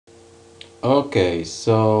Okay,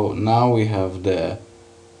 so now we have the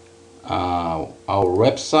our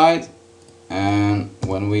website, and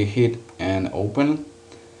when we hit and open,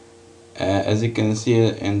 as you can see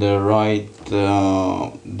in the right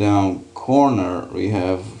down corner, we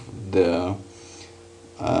have the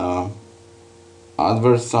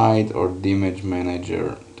adverse site or the image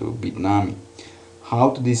manager to Bitnami. How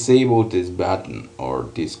to disable this button or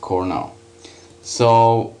this kernel?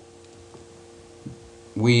 So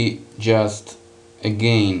we just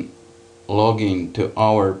again log in to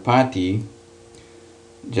our putty,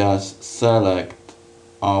 just select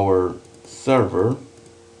our server,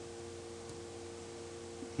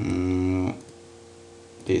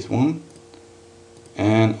 this one,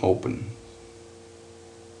 and open.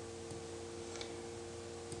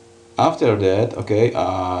 After that, okay,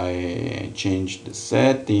 I changed the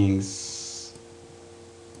settings,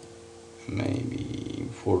 maybe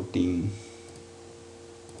 14.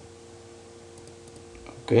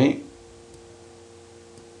 Okay,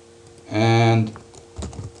 and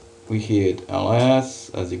we hit ls,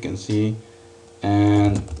 as you can see,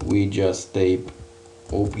 and we just type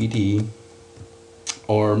opt,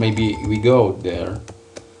 or maybe we go there,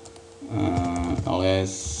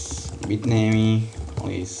 ls bitnami,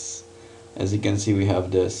 ls. As you can see, we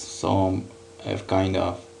have this some kind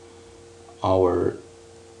of our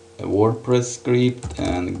WordPress script,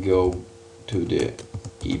 and go to the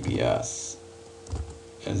EBS.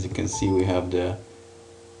 As you can see, we have the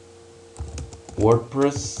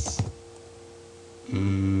WordPress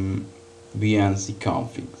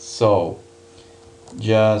bnconfig. So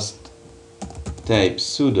just type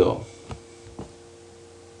sudo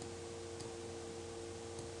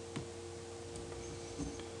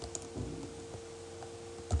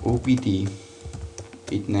opt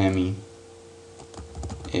bitnami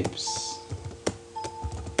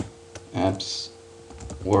apps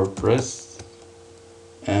WordPress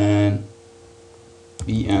and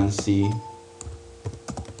bnconfig,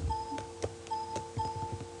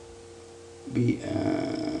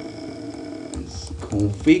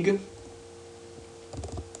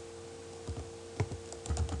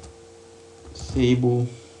 disable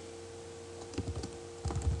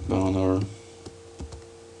banner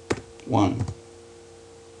 1.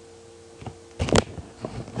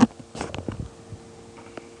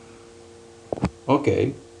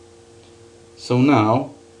 Okay, so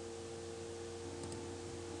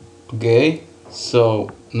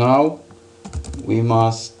now we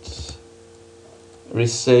must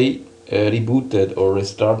reset rebooted or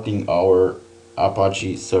restarting our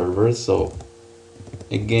Apache server. So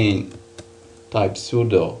again, type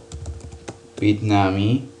sudo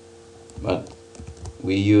bitnami, but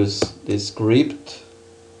we use this script,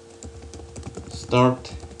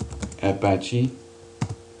 start apache,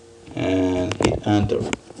 and hit enter.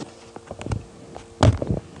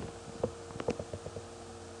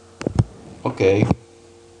 Okay,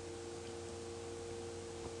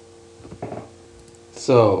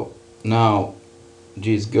 so now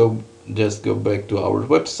just go back to our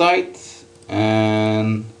website,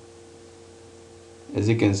 and as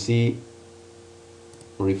you can see,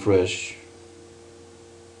 refresh,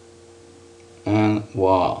 and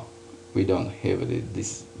wow, we don't have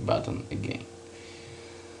this button again.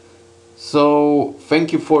 So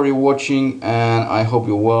thank you for your watching, and I hope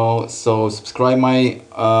you well. So subscribe my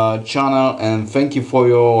channel, and thank you for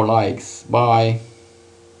your likes. Bye.